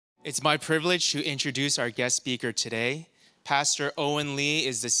It's my privilege to introduce our guest speaker today. Pastor Owen Lee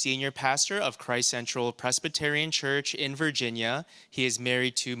is the senior pastor of Christ Central Presbyterian Church in Virginia. He is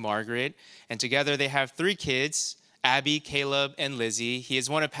married to Margaret, and together they have 3 kids, Abby, Caleb, and Lizzie. He is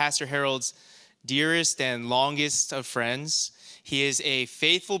one of Pastor Harold's dearest and longest of friends. He is a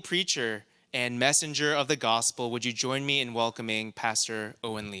faithful preacher and messenger of the gospel. Would you join me in welcoming Pastor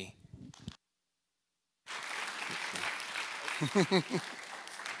Owen Lee?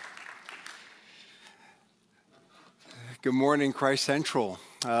 Good morning, Christ Central.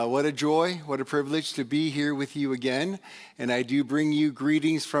 What a joy, what a privilege to be here with you again. And I do bring you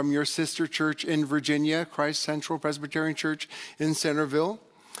greetings from your sister church in Virginia, Christ Central Presbyterian Church in Centreville.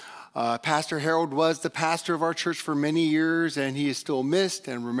 Pastor Harold was the pastor of our church for many years, and he is still missed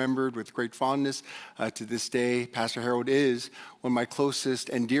and remembered with great fondness to this day. Pastor Harold is one of my closest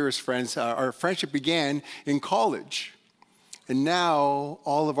and dearest friends. Our friendship began in college. And now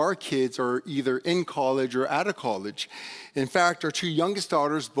all of our kids are either in college or out of college. In fact, our 2 youngest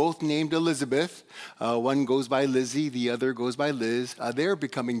daughters, both named Elizabeth, one goes by Lizzie, the other goes by Liz. They're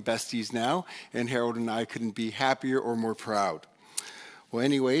becoming besties now, and Harold and I couldn't be happier or more proud. Well,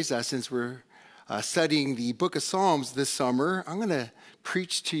 anyways, since we're studying the book of Psalms this summer, I'm going to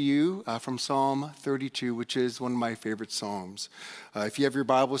preach to you from Psalm 32, which is one of my favorite psalms. If you have your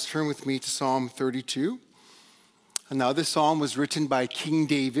Bibles, turn with me to Psalm 32. And now this psalm was written by King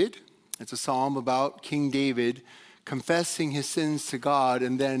David. It's a psalm about King David confessing his sins to God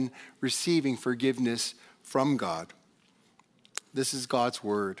and then receiving forgiveness from God. This is God's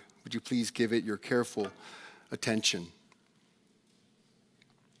word. Would you please give it your careful attention?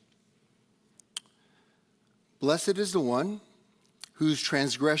 Blessed is the one whose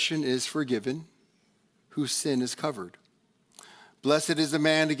transgression is forgiven, whose sin is covered. Blessed is the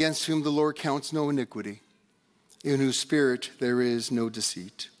man against whom the Lord counts no iniquity, in whose spirit there is no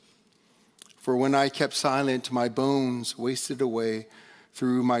deceit. For when I kept silent, my bones wasted away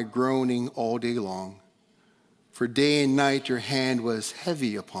through my groaning all day long. For day and night your hand was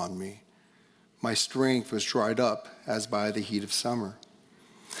heavy upon me. My strength was dried up as by the heat of summer.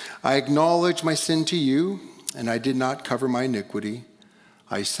 I acknowledged my sin to you, and I did not cover my iniquity.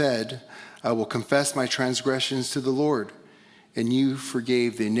 I said, I will confess my transgressions to the Lord, and you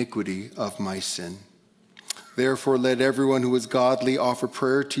forgave the iniquity of my sin. Therefore, let everyone who is godly offer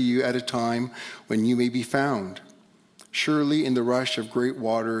prayer to you at a time when you may be found. Surely in the rush of great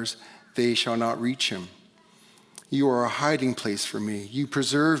waters they shall not reach him. You are a hiding place for me. You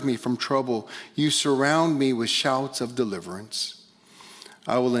preserve me from trouble. You surround me with shouts of deliverance.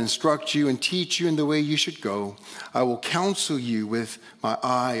 I will instruct you and teach you in the way you should go. I will counsel you with my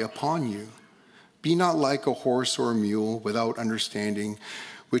eye upon you. Be not like a horse or a mule without understanding,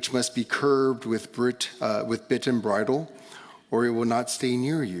 which must be curbed with bit and bridle, or it will not stay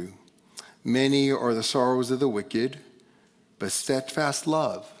near you. Many are the sorrows of the wicked, but steadfast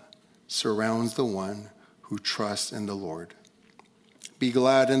love surrounds the one who trusts in the Lord. Be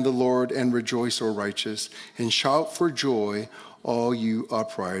glad in the Lord and rejoice, O righteous, and shout for joy, all you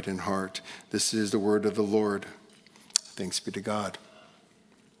upright in heart. This is the word of the Lord. Thanks be to God.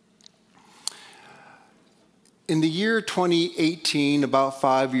 In the year 2018, about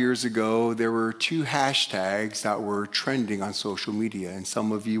 5 years ago, there were 2 hashtags that were trending on social media, and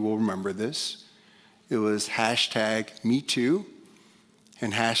some of you will remember this. It was hashtag #MeToo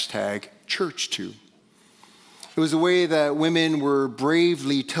and hashtag #ChurchToo. It was a way that women were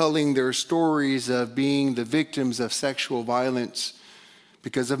bravely telling their stories of being the victims of sexual violence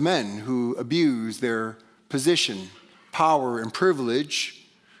because of men who abused their position, power, and privilege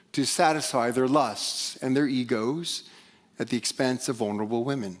to satisfy their lusts and their egos at the expense of vulnerable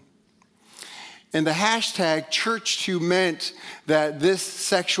women. And the hashtag #ChurchToo meant that this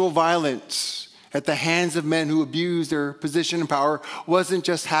sexual violence at the hands of men who abuse their position and power wasn't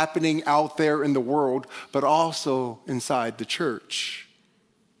just happening out there in the world, but also inside the church.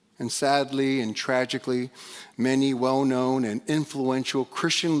 And sadly and tragically, many well-known and influential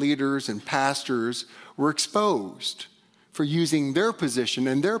Christian leaders and pastors were exposed for using their position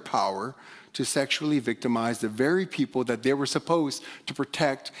and their power to sexually victimize the very people that they were supposed to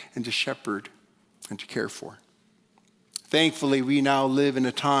protect and to shepherd and to care for. Thankfully, we now live in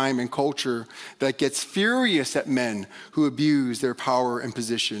a time and culture that gets furious at men who abuse their power and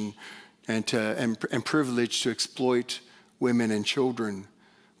position and privilege to exploit women and children.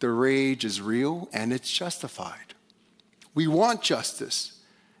 The rage is real and it's justified. We want justice,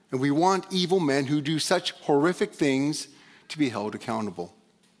 and we want evil men who do such horrific things to be held accountable.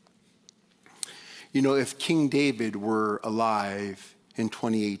 You know, if King David were alive in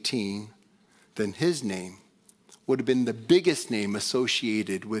 2018, then his name would have been the biggest name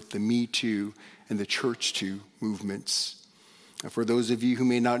associated with the Me Too and the Church Too movements. And for those of you who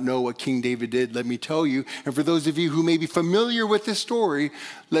may not know what King David did, let me tell you. And for those of you who may be familiar with this story,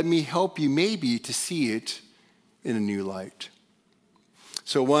 let me help you maybe to see it in a new light.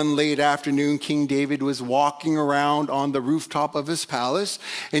 So one late afternoon, King David was walking around on the rooftop of his palace,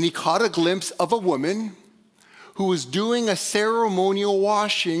 and he caught a glimpse of a woman who was doing a ceremonial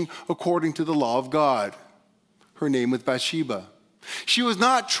washing according to the law of God. Her name was Bathsheba. She was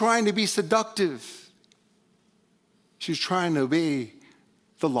not trying to be seductive. She was trying to obey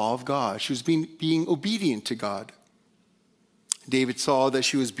the law of God. She was being obedient to God. David saw that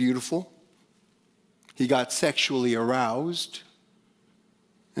she was beautiful. He got sexually aroused.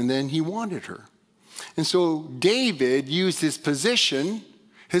 And then he wanted her. And so David used his position,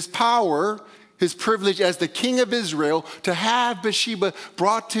 his power, his privilege as the king of Israel to have Bathsheba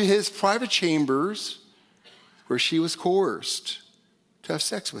brought to his private chambers where she was coerced to have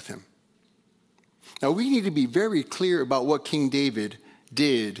sex with him. Now, we need to be very clear about what King David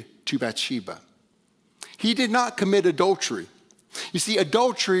did to Bathsheba. He did not commit adultery. You see,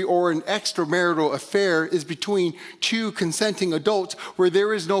 adultery or an extramarital affair is between two consenting adults where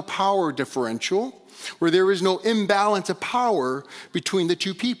there is no power differential, where there is no imbalance of power between the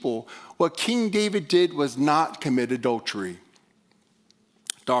two people. What King David did was not commit adultery.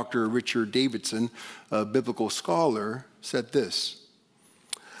 Dr. Richard Davidson, a biblical scholar, said this.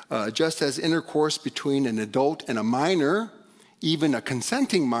 Just as intercourse between an adult and a minor, even a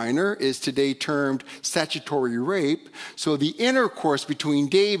consenting minor, is today termed statutory rape, so the intercourse between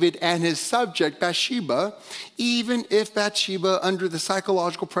David and his subject Bathsheba, even if Bathsheba, under the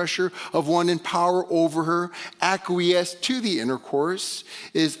psychological pressure of one in power over her, acquiesced to the intercourse,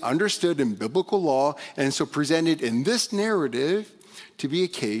 is understood in biblical law and so presented in this narrative to be a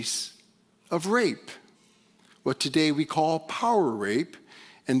case of rape, what today we call power rape.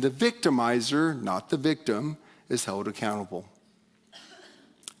 And the victimizer, not the victim, is held accountable.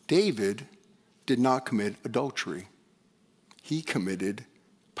 David did not commit adultery. He committed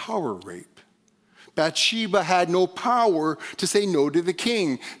power rape. Bathsheba had no power to say no to the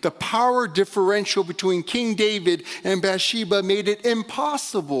king. The power differential between King David and Bathsheba made it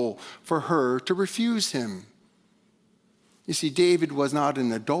impossible for her to refuse him. You see, David was not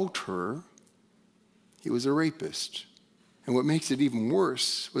an adulterer. He was a rapist. And what makes it even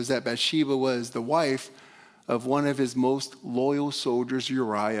worse was that Bathsheba was the wife of one of his most loyal soldiers,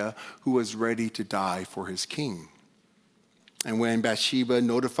 Uriah, who was ready to die for his king. And when Bathsheba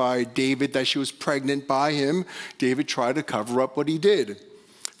notified David that she was pregnant by him, David tried to cover up what he did.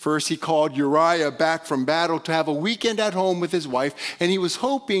 First, he called Uriah back from battle to have a weekend at home with his wife, and he was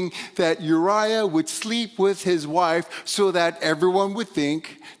hoping that Uriah would sleep with his wife so that everyone would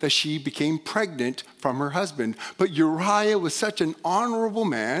think that she became pregnant from her husband. But Uriah was such an honorable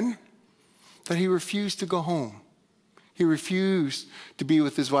man that he refused to go home. He refused to be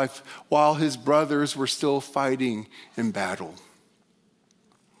with his wife while his brothers were still fighting in battle.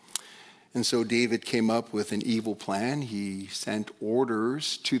 And so David came up with an evil plan. He sent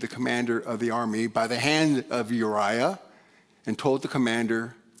orders to the commander of the army by the hand of Uriah and told the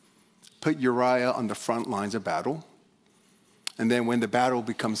commander, put Uriah on the front lines of battle. And then when the battle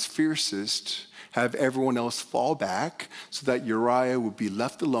becomes fiercest, have everyone else fall back so that Uriah would be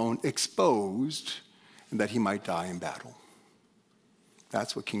left alone, exposed, and that he might die in battle.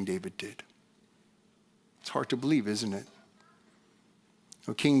 That's what King David did. It's hard to believe, isn't it?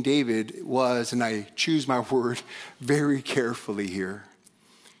 Well, King David was, and I choose my word very carefully here,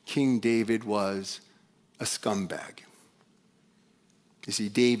 King David was a scumbag. You see,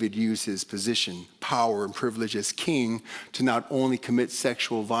 David used his position, power, and privilege as king to not only commit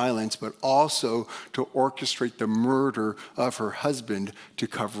sexual violence, but also to orchestrate the murder of her husband to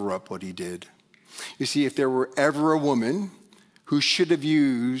cover up what he did. You see, if there were ever a woman who should have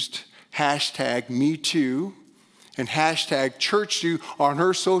used #MeToo and #ChurchToo on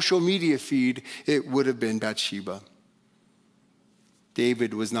her social media feed, it would have been Bathsheba.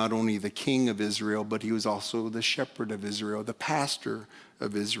 David was not only the king of Israel, but he was also the shepherd of Israel, the pastor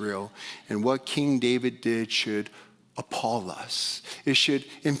of Israel. And what King David did should appall us. It should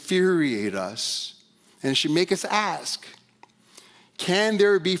infuriate us. And it should make us ask, can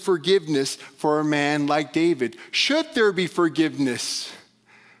there be forgiveness for a man like David? Should there be forgiveness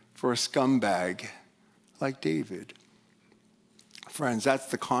for a scumbag like David? Friends, that's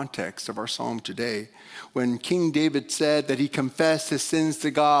the context of our psalm today. When King David said that he confessed his sins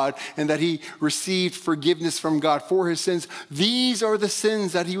to God and that he received forgiveness from God for his sins, these are the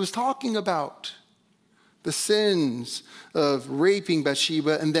sins that he was talking about. The sins of raping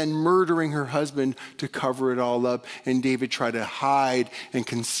Bathsheba and then murdering her husband to cover it all up. And David tried to hide and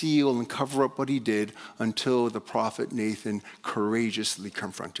conceal and cover up what he did until the prophet Nathan courageously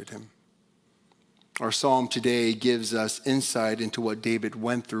confronted him. Our psalm today gives us insight into what David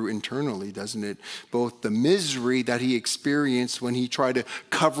went through internally, doesn't it? Both the misery that he experienced when he tried to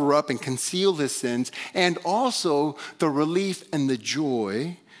cover up and conceal his sins, and also the relief and the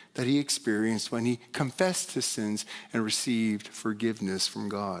joy that he experienced when he confessed his sins and received forgiveness from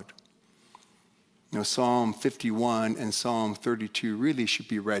God. Now, Psalm 51 and Psalm 32 really should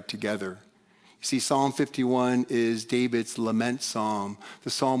be read together. You see, Psalm 51 is David's lament psalm,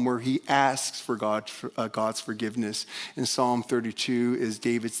 the psalm where he asks for God's forgiveness. And Psalm 32 is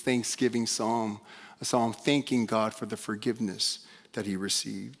David's thanksgiving psalm, a psalm thanking God for the forgiveness that he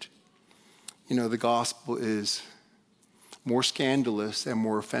received. You know, the gospel is more scandalous and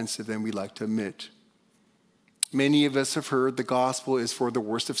more offensive than we like to admit. Many of us have heard the gospel is for the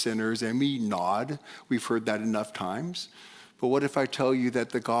worst of sinners, and we nod. We've heard that enough times. But what if I tell you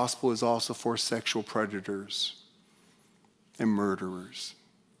that the gospel is also for sexual predators and murderers?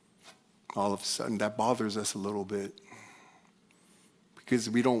 All of a sudden, that bothers us a little bit because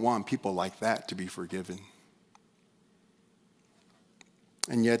we don't want people like that to be forgiven.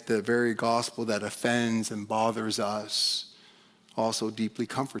 And yet the very gospel that offends and bothers us also deeply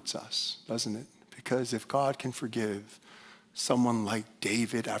comforts us, doesn't it? Because if God can forgive someone like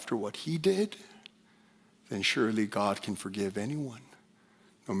David after what he did, then surely God can forgive anyone,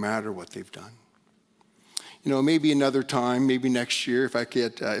 no matter what they've done. You know, maybe another time, maybe next year, if I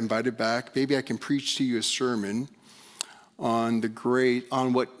get invited back, maybe I can preach to you a sermon on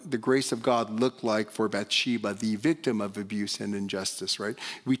what the grace of God looked like for Bathsheba, the victim of abuse and injustice, right?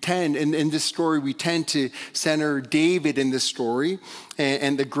 We tend, in this story, we tend to center David in this story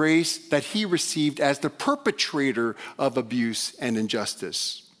and the grace that he received as the perpetrator of abuse and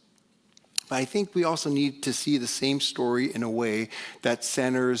injustice. But I think we also need to see the same story in a way that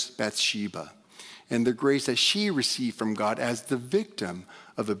centers Bathsheba and the grace that she received from God as the victim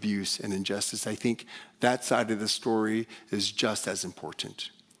of abuse and injustice. I think that side of the story is just as important.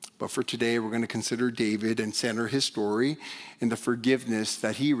 But for today, we're going to consider David and center his story in the forgiveness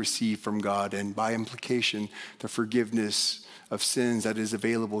that he received from God, and by implication, the forgiveness of sins that is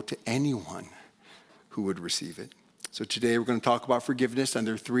available to anyone who would receive it. So today we're going to talk about forgiveness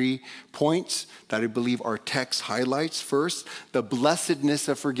under 3 points that I believe our text highlights. First, the blessedness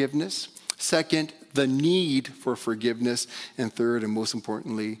of forgiveness. Second, the need for forgiveness. And third, and most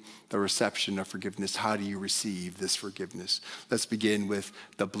importantly, the reception of forgiveness. How do you receive this forgiveness? Let's begin with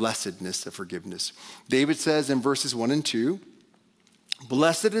the blessedness of forgiveness. David says in verses 1 and 2,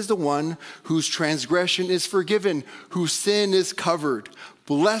 "Blessed is the one whose transgression is forgiven, whose sin is covered.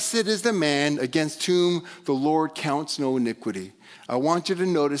 Blessed is the man against whom the Lord counts no iniquity." I want you to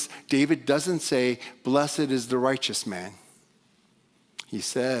notice David doesn't say, "Blessed is the righteous man." He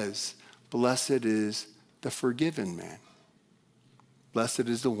says, "Blessed is the forgiven man." Blessed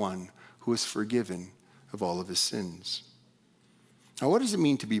is the one who is forgiven of all of his sins. Now, what does it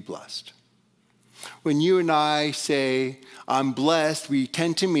mean to be blessed? When you and I say, "I'm blessed," we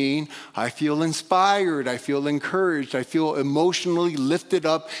tend to mean, I feel inspired, I feel encouraged, I feel emotionally lifted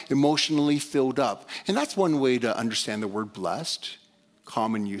up, emotionally filled up. And that's one way to understand the word blessed,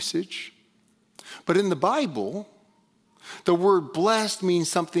 common usage. But in the Bible, the word blessed means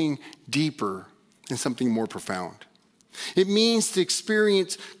something deeper and something more profound. It means to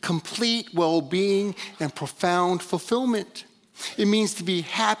experience complete well-being and profound fulfillment. It means to be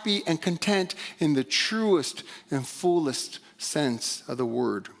happy and content in the truest and fullest sense of the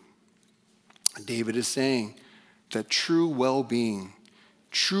word. David is saying that true well-being,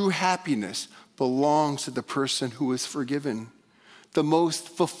 true happiness belongs to the person who is forgiven. The most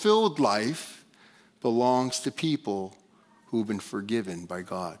fulfilled life belongs to people who've been forgiven by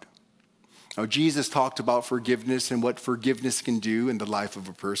God. Now, Jesus talked about forgiveness and what forgiveness can do in the life of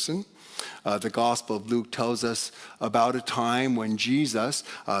a person. The Gospel of Luke tells us about a time when Jesus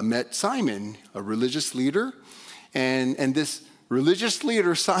met Simon, a religious leader. And this religious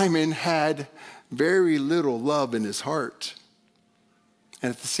leader, Simon, had very little love in his heart.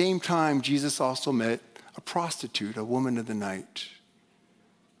 And at the same time, Jesus also met a prostitute, a woman of the night.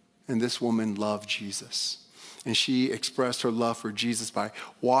 And this woman loved Jesus. And she expressed her love for Jesus by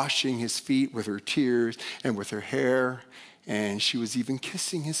washing his feet with her tears and with her hair. And she was even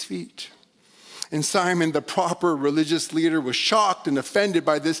kissing his feet. And Simon, the proper religious leader, was shocked and offended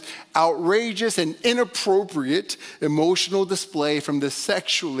by this outrageous and inappropriate emotional display from this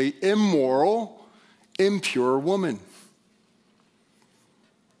sexually immoral, impure woman.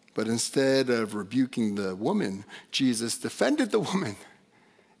 But instead of rebuking the woman, Jesus defended the woman,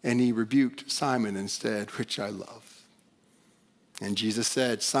 and he rebuked Simon instead, which I love. And Jesus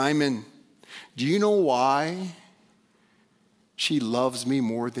said, Simon, do you know why she loves me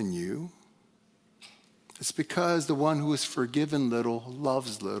more than you? It's because the one who is forgiven little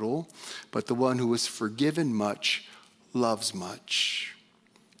loves little, but the one who is forgiven much loves much.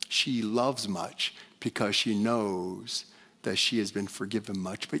 She loves much because she knows that she has been forgiven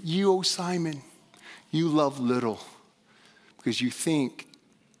much. But you, O Simon, you love little because you think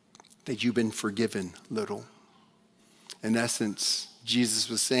that you've been forgiven little. In essence, Jesus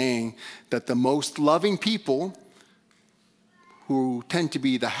was saying that the most loving people, who tend to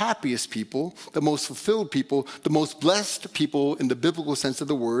be the happiest people, the most fulfilled people, the most blessed people in the biblical sense of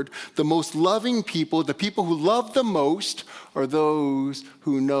the word, the most loving people, the people who love the most, are those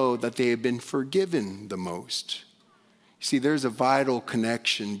who know that they have been forgiven the most. You see, there's a vital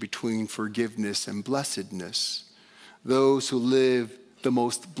connection between forgiveness and blessedness. Those who live the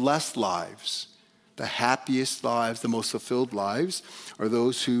most blessed lives, the happiest lives, the most fulfilled lives, are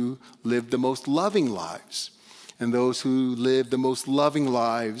those who live the most loving lives. And those who live the most loving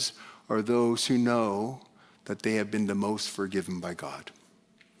lives are those who know that they have been the most forgiven by God.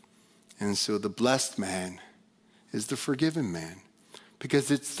 And so the blessed man is the forgiven man, because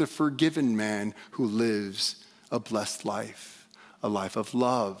it's the forgiven man who lives a blessed life, a life of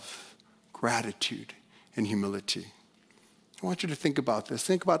love, gratitude, and humility. I want you to think about this.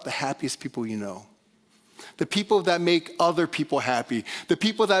 Think about the happiest people you know. The people that make other people happy. The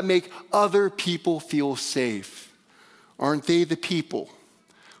people that make other people feel safe. Aren't they the people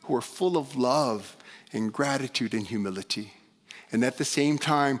who are full of love and gratitude and humility? And at the same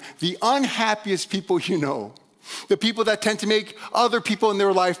time, the unhappiest people you know, the people that tend to make other people in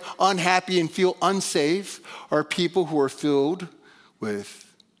their life unhappy and feel unsafe, are people who are filled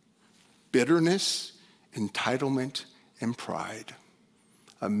with bitterness, entitlement, and pride.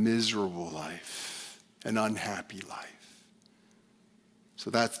 A miserable life, an unhappy life. So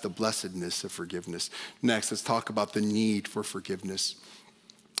that's the blessedness of forgiveness. Next, let's talk about the need for forgiveness.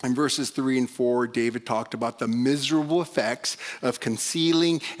 In verses 3 and 4, David talked about the miserable effects of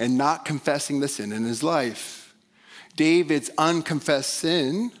concealing and not confessing the sin in his life. David's unconfessed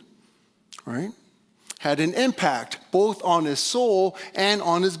sin, right, had an impact both on his soul and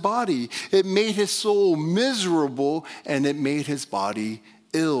on his body. It made his soul miserable, and it made his body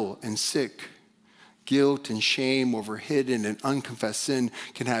ill and sick. Guilt and shame over hidden and unconfessed sin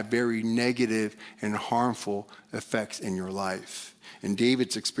can have very negative and harmful effects in your life. In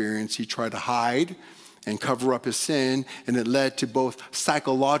David's experience, he tried to hide and cover up his sin, and it led to both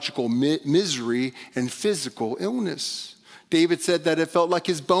psychological misery and physical illness. David said that it felt like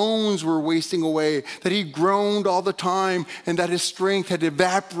his bones were wasting away, that he groaned all the time, and that his strength had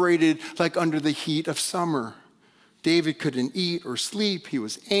evaporated like under the heat of summer. David couldn't eat or sleep. He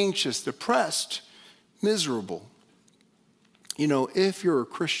was anxious, depressed, miserable. You know, if you're a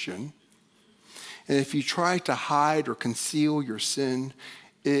Christian, and if you try to hide or conceal your sin,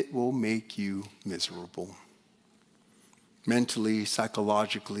 it will make you miserable. Mentally,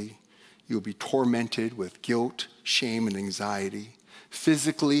 psychologically, you'll be tormented with guilt, shame, and anxiety.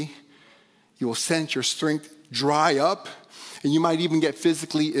 Physically, you will sense your strength dry up, and you might even get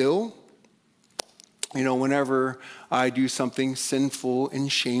physically ill. You know, whenever I do something sinful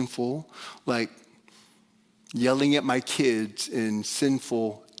and shameful, like yelling at my kids in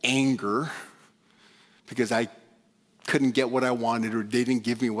sinful anger because I couldn't get what I wanted, or they didn't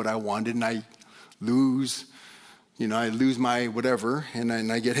give me what I wanted, and I lose my whatever, and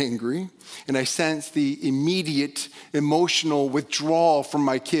I get angry, and I sense the immediate emotional withdrawal from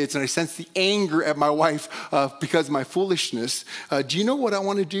my kids, and I sense the anger at my wife because of my foolishness. Do you know what I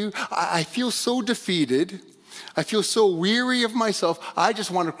want to do? I feel so defeated. I feel so weary of myself, I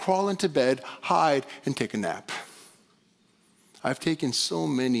just want to crawl into bed, hide, and take a nap. I've taken so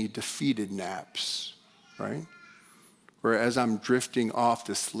many defeated naps, right? Where as I'm drifting off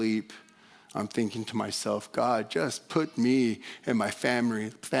to sleep, I'm thinking to myself, God, just put me and my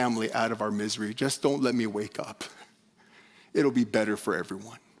family out of our misery. Just don't let me wake up. It'll be better for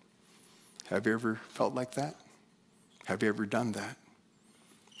everyone. Have you ever felt like that? Have you ever done that?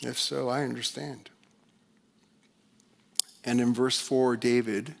 If so, I understand. And in verse 4,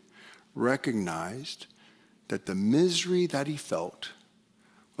 David recognized that the misery that he felt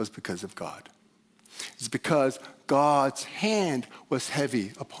was because of God. It's because God's hand was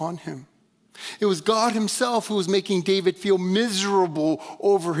heavy upon him. It was God himself who was making David feel miserable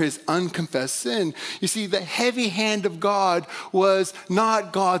over his unconfessed sin. You see, the heavy hand of God was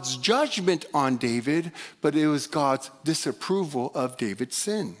not God's judgment on David, but it was God's disapproval of David's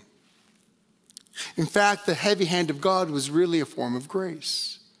sin. In fact, the heavy hand of God was really a form of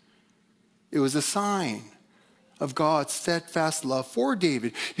grace. It was a sign of God's steadfast love for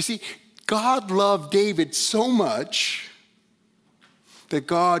David. You see, God loved David so much that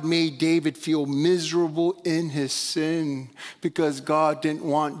God made David feel miserable in his sin because God didn't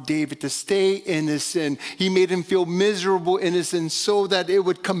want David to stay in his sin. He made him feel miserable in his sin so that it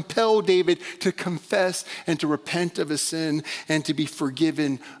would compel David to confess and to repent of his sin and to be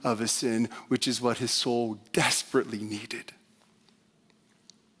forgiven of his sin, which is what his soul desperately needed.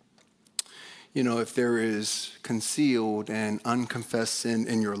 You know, if there is concealed and unconfessed sin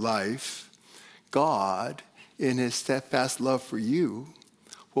in your life, God, in his steadfast love for you,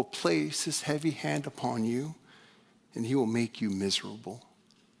 will place his heavy hand upon you, and he will make you miserable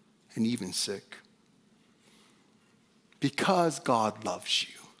and even sick. Because God loves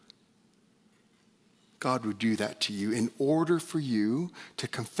you, God would do that to you in order for you to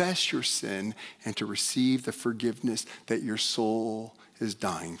confess your sin and to receive the forgiveness that your soul is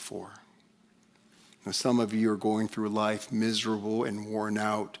dying for. Now, some of you are going through life miserable and worn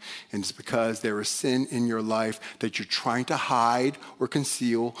out, and it's because there is sin in your life that you're trying to hide or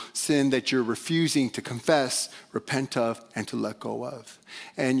conceal, sin that you're refusing to confess, repent of, and to let go of.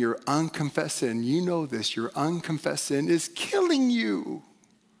 And your unconfessed sin, you know this, your unconfessed sin is killing you.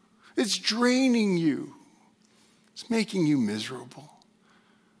 It's draining you. It's making you miserable.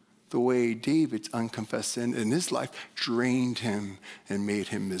 The way David's unconfessed sin in his life drained him and made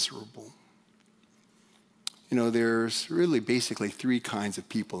him miserable. You know, there's really basically three kinds of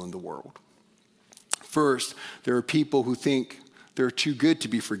people in the world. First, there are people who think they're too good to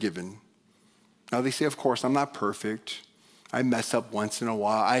be forgiven. Now, they say, of course, I'm not perfect. I mess up once in a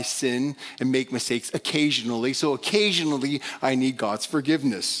while. I sin and make mistakes occasionally. So occasionally, I need God's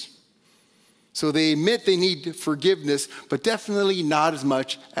forgiveness. So they admit they need forgiveness, but definitely not as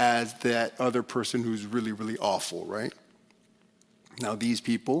much as that other person who's really, really awful, right? Now, these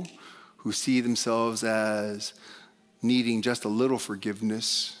people who see themselves as needing just a little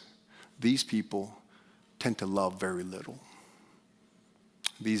forgiveness, these people tend to love very little.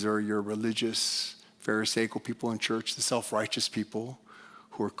 These are your religious, pharisaical people in church, the self-righteous people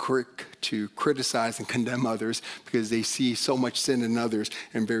who are quick to criticize and condemn others because they see so much sin in others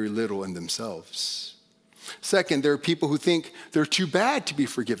and very little in themselves. Second, there are people who think they're too bad to be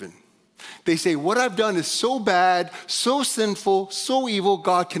forgiven. They say, what I've done is so bad, so sinful, so evil,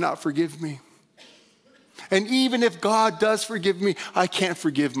 God cannot forgive me. And even if God does forgive me, I can't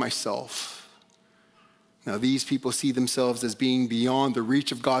forgive myself. Now, these people see themselves as being beyond the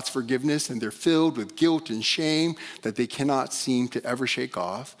reach of God's forgiveness, and they're filled with guilt and shame that they cannot seem to ever shake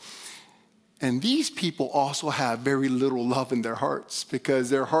off. And these people also have very little love in their hearts because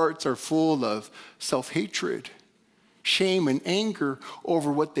their hearts are full of self-hatred, shame and anger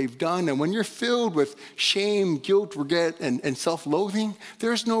over what they've done. And when you're filled with shame, guilt, regret, and self-loathing,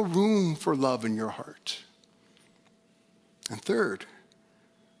 there's no room for love in your heart. And third,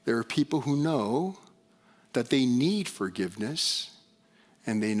 there are people who know that they need forgiveness,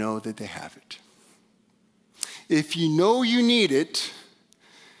 and they know that they have it. If you know you need it,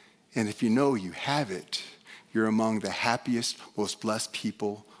 and if you know you have it, you're among the happiest, most blessed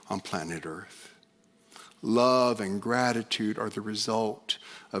people on planet Earth. Love and gratitude are the result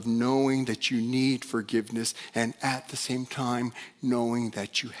of knowing that you need forgiveness and at the same time knowing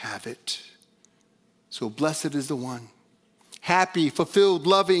that you have it. So blessed is the one, happy, fulfilled,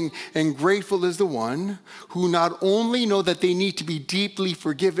 loving, and grateful is the one who not only know that they need to be deeply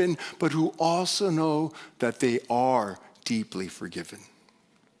forgiven, but who also know that they are deeply forgiven.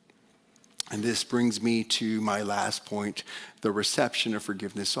 And this brings me to my last point, the reception of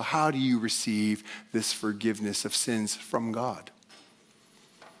forgiveness. So how do you receive this forgiveness of sins from God?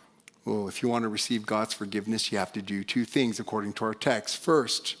 Well, if you want to receive God's forgiveness, you have to do two things according to our text.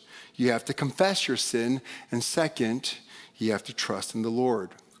 First, you have to confess your sin. And second, you have to trust in the Lord.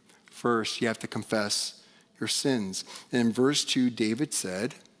 First, you have to confess your sins. And in verse 2, David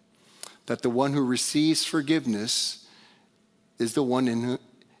said that the one who receives forgiveness is the one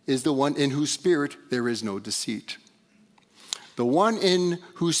in whose spirit there is no deceit. The one in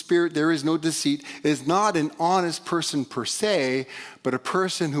whose spirit there is no deceit is not an honest person per se, but a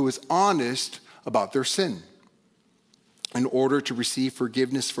person who is honest about their sin. In order to receive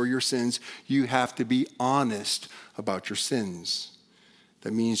forgiveness for your sins, you have to be honest about your sins.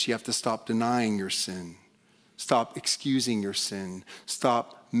 That means you have to stop denying your sin, stop excusing your sin,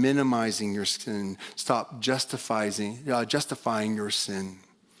 stop minimizing your sin, stop justifying your sin.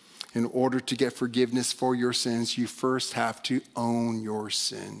 In order to get forgiveness for your sins, you first have to own your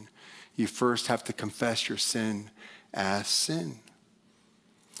sin. You first have to confess your sin as sin.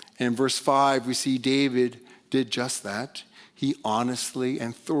 In verse 5, we see David did just that. He honestly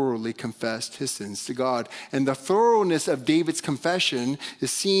and thoroughly confessed his sins to God. And the thoroughness of David's confession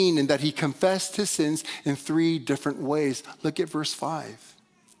is seen in that he confessed his sins in 3 different ways. Look at verse 5.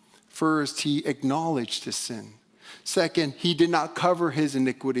 First, he acknowledged his sin. Second, he did not cover his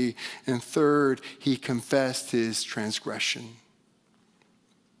iniquity. And third, he confessed his transgression.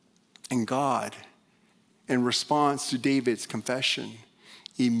 And God, in response to David's confession,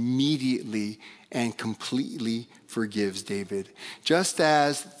 immediately and completely forgives David. Just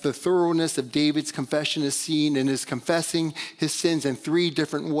as the thoroughness of David's confession is seen in his confessing his sins in 3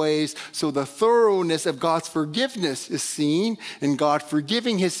 different ways, so the thoroughness of God's forgiveness is seen in God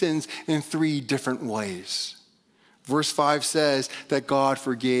forgiving his sins in 3 different ways. Verse 5 says that God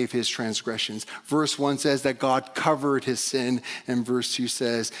forgave his transgressions. Verse 1 says that God covered his sin. And verse 2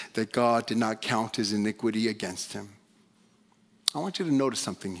 says that God did not count his iniquity against him. I want you to notice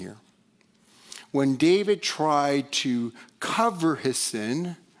something here. When David tried to cover his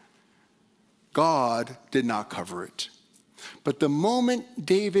sin, God did not cover it. But the moment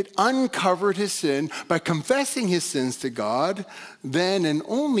David uncovered his sin by confessing his sins to God, then and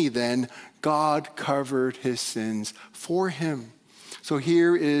only then, God covered his sins for him. So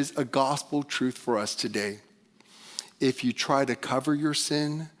here is a gospel truth for us today. If you try to cover your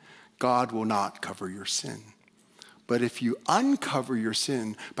sin, God will not cover your sin. But if you uncover your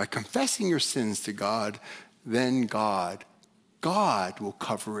sin by confessing your sins to God, then God will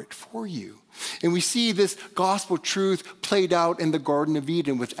cover it for you. And we see this gospel truth played out in the Garden of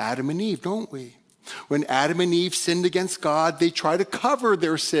Eden with Adam and Eve, don't we? When Adam and Eve sinned against God, they tried to cover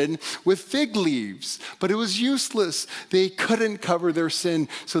their sin with fig leaves, but it was useless. They couldn't cover their sin,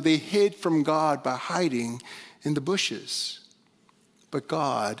 so they hid from God by hiding in the bushes. But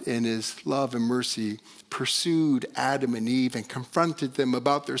God, in his love and mercy, pursued Adam and Eve and confronted them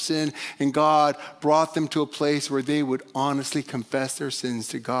about their sin, and God brought them to a place where they would honestly confess their sins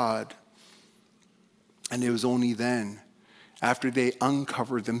to God. And it was only then, after they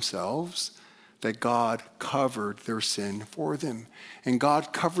uncovered themselves, that God covered their sin for them. And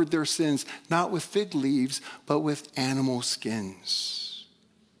God covered their sins not with fig leaves, but with animal skins.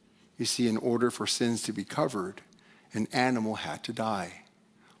 You see, in order for sins to be covered, an animal had to die.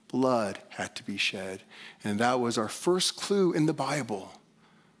 Blood had to be shed. And that was our first clue in the Bible,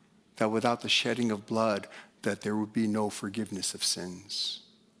 that without the shedding of blood, that there would be no forgiveness of sins.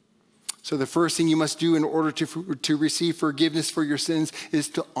 So the first thing you must do in order to receive forgiveness for your sins is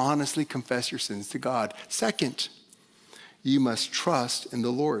to honestly confess your sins to God. Second, you must trust in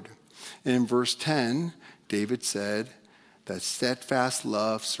the Lord. In verse 10, David said that steadfast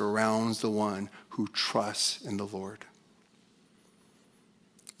love surrounds the one who trusts in the Lord.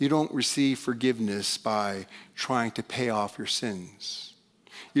 You don't receive forgiveness by trying to pay off your sins.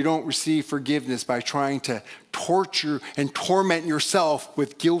 You don't receive forgiveness by trying to torture and torment yourself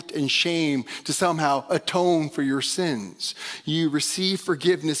with guilt and shame to somehow atone for your sins. You receive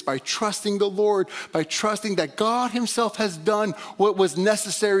forgiveness by trusting the Lord, by trusting that God himself has done what was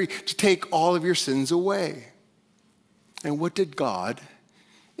necessary to take all of your sins away. And what did God,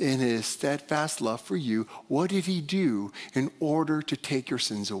 in his steadfast love for you, what did he do in order to take your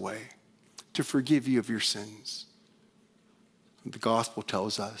sins away, to forgive you of your sins? The gospel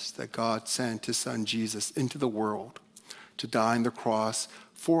tells us that God sent his son Jesus into the world to die on the cross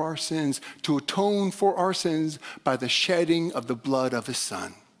for our sins, to atone for our sins by the shedding of the blood of his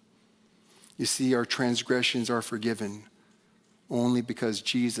son. You see, our transgressions are forgiven only because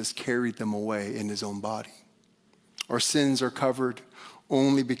Jesus carried them away in his own body. Our sins are covered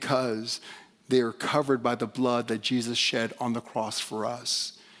only because they are covered by the blood that Jesus shed on the cross for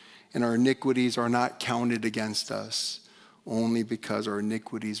us. And our iniquities are not counted against us only because our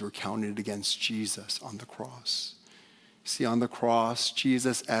iniquities were counted against Jesus on the cross. See, on the cross,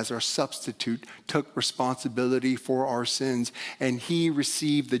 Jesus, as our substitute, took responsibility for our sins, and he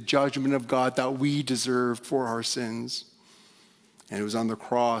received the judgment of God that we deserved for our sins. And it was on the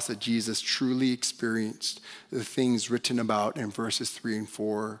cross that Jesus truly experienced the things written about in verses 3 and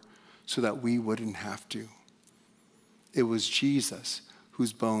 4 so that we wouldn't have to. It was Jesus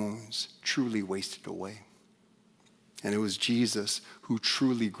whose bones truly wasted away. And it was Jesus who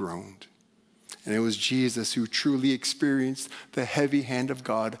truly groaned. And it was Jesus who truly experienced the heavy hand of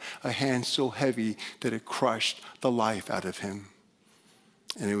God, a hand so heavy that it crushed the life out of him.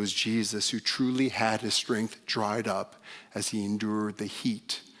 And it was Jesus who truly had his strength dried up as he endured the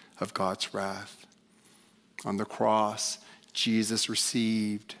heat of God's wrath. On the cross, Jesus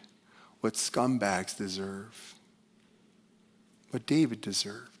received what scumbags deserve, what David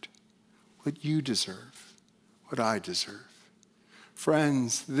deserved, what you deserve, what I deserve.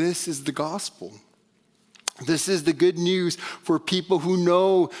 Friends, this is the gospel. This is the good news for people who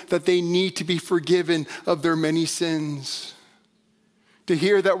know that they need to be forgiven of their many sins. To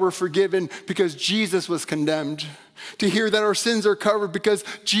hear that we're forgiven because Jesus was condemned. To hear that our sins are covered because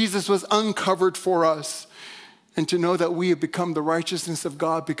Jesus was uncovered for us. And to know that we have become the righteousness of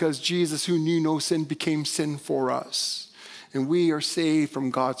God because Jesus, who knew no sin, became sin for us. And we are saved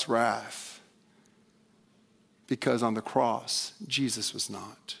from God's wrath because on the cross, Jesus was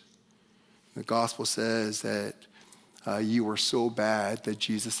not. The gospel says that you were so bad that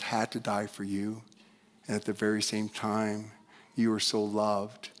Jesus had to die for you. And at the very same time, you were so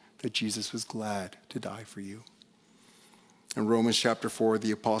loved that Jesus was glad to die for you. In Romans chapter 4,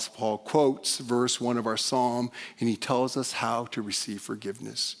 the Apostle Paul quotes verse 1 of our psalm, and he tells us how to receive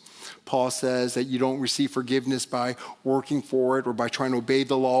forgiveness. Paul says that you don't receive forgiveness by working for it or by trying to obey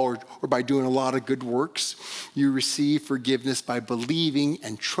the law or by doing a lot of good works. You receive forgiveness by believing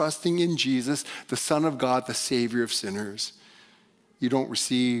and trusting in Jesus, the Son of God, the Savior of sinners. You don't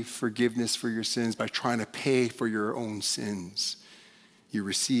receive forgiveness for your sins by trying to pay for your own sins. You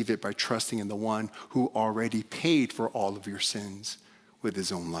receive it by trusting in the one who already paid for all of your sins with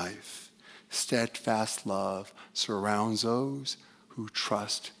his own life. Steadfast love surrounds those who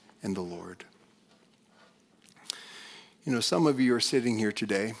trust in the Lord. You know, some of you are sitting here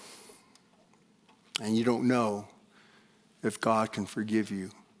today and you don't know if God can forgive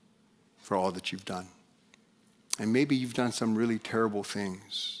you for all that you've done. And maybe you've done some really terrible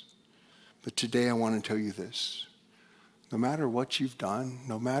things. But today I want to tell you this. No matter what you've done,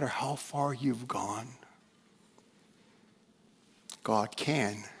 no matter how far you've gone, God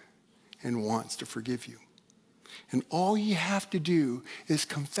can and wants to forgive you. And all you have to do is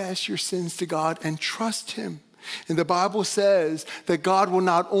confess your sins to God and trust him. And the Bible says that God will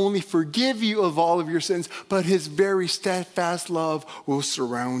not only forgive you of all of your sins, but his very steadfast love will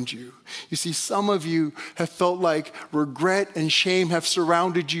surround you. You see, some of you have felt like regret and shame have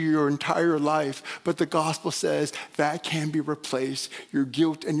surrounded you your entire life, but the gospel says that can be replaced, your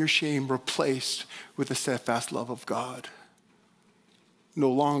guilt and your shame replaced with the steadfast love of God.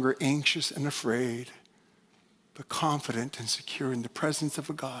 No longer anxious and afraid, but confident and secure in the presence of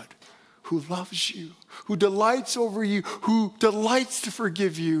a God who loves you, who delights over you, who delights to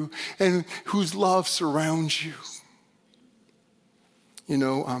forgive you, and whose love surrounds you. You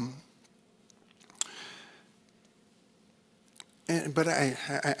know, but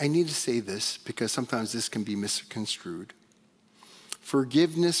I need to say this because sometimes this can be misconstrued.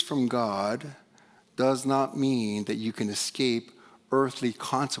 Forgiveness from God does not mean that you can escape earthly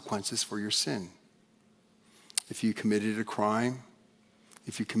consequences for your sin. If you committed a crime,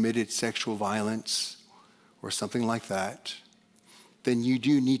 if you committed sexual violence or something like that, then you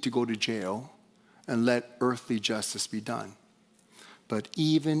do need to go to jail and let earthly justice be done. But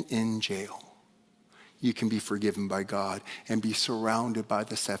even in jail, you can be forgiven by God and be surrounded by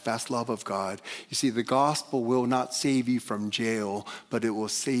the steadfast love of God. You see, the gospel will not save you from jail, but it will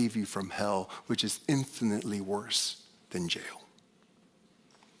save you from hell, which is infinitely worse than jail.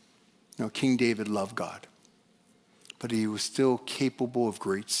 Now, King David loved God, but he was still capable of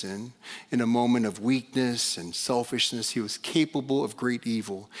great sin. In a moment of weakness and selfishness, he was capable of great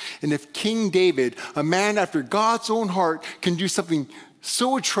evil. And if King David, a man after God's own heart, can do something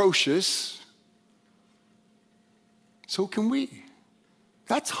so atrocious, so can we.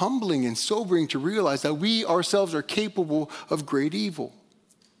 That's humbling and sobering to realize that we ourselves are capable of great evil.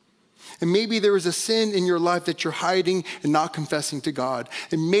 And maybe there is a sin in your life that you're hiding and not confessing to God.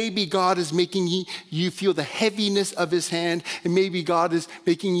 And maybe God is making you feel the heaviness of his hand. And maybe God is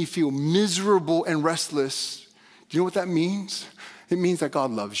making you feel miserable and restless. Do you know what that means? It means that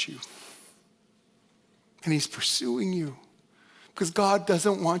God loves you. And he's pursuing you. Because God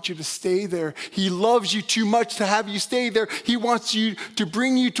doesn't want you to stay there. He loves you too much to have you stay there. He wants you to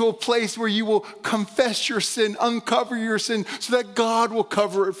bring you to a place where you will confess your sin, uncover your sin, so that God will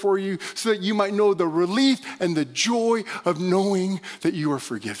cover it for you, so that you might know the relief and the joy of knowing that you are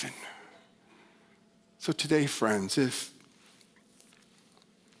forgiven. So today, friends, if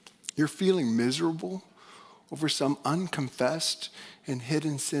you're feeling miserable over some unconfessed and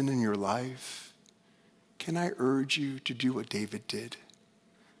hidden sin in your life, can I urge you to do what David did?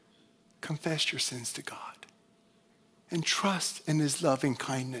 Confess your sins to God and trust in his loving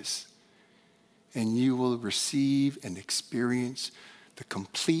kindness, and you will receive and experience the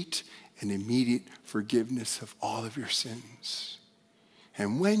complete and immediate forgiveness of all of your sins.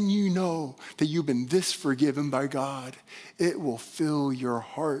 And when you know that you've been this forgiven by God, it will fill your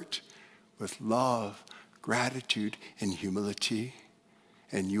heart with love, gratitude, and humility.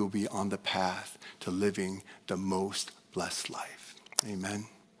 And you'll be on the path to living the most blessed life. Amen.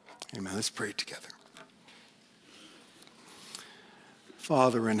 Amen. Let's pray together.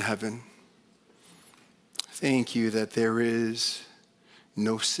 Father in heaven, thank you that there is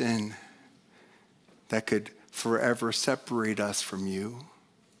no sin that could forever separate us from you.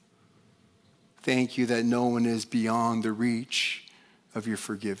 Thank you that no one is beyond the reach of your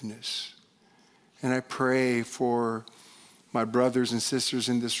forgiveness. And I pray for my brothers and sisters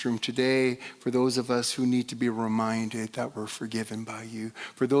in this room today, for those of us who need to be reminded that we're forgiven by you,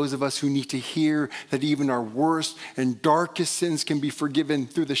 for those of us who need to hear that even our worst and darkest sins can be forgiven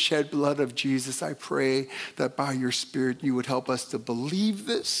through the shed blood of Jesus, I pray that by your Spirit you would help us to believe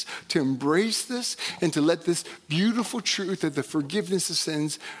this, to embrace this, and to let this beautiful truth of the forgiveness of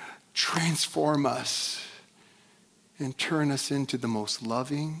sins transform us and turn us into the most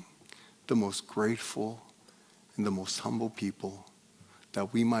loving, the most grateful, and the most humble people,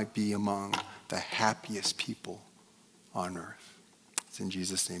 that we might be among the happiest people on earth. It's in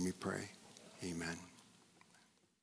Jesus' name we pray. Amen.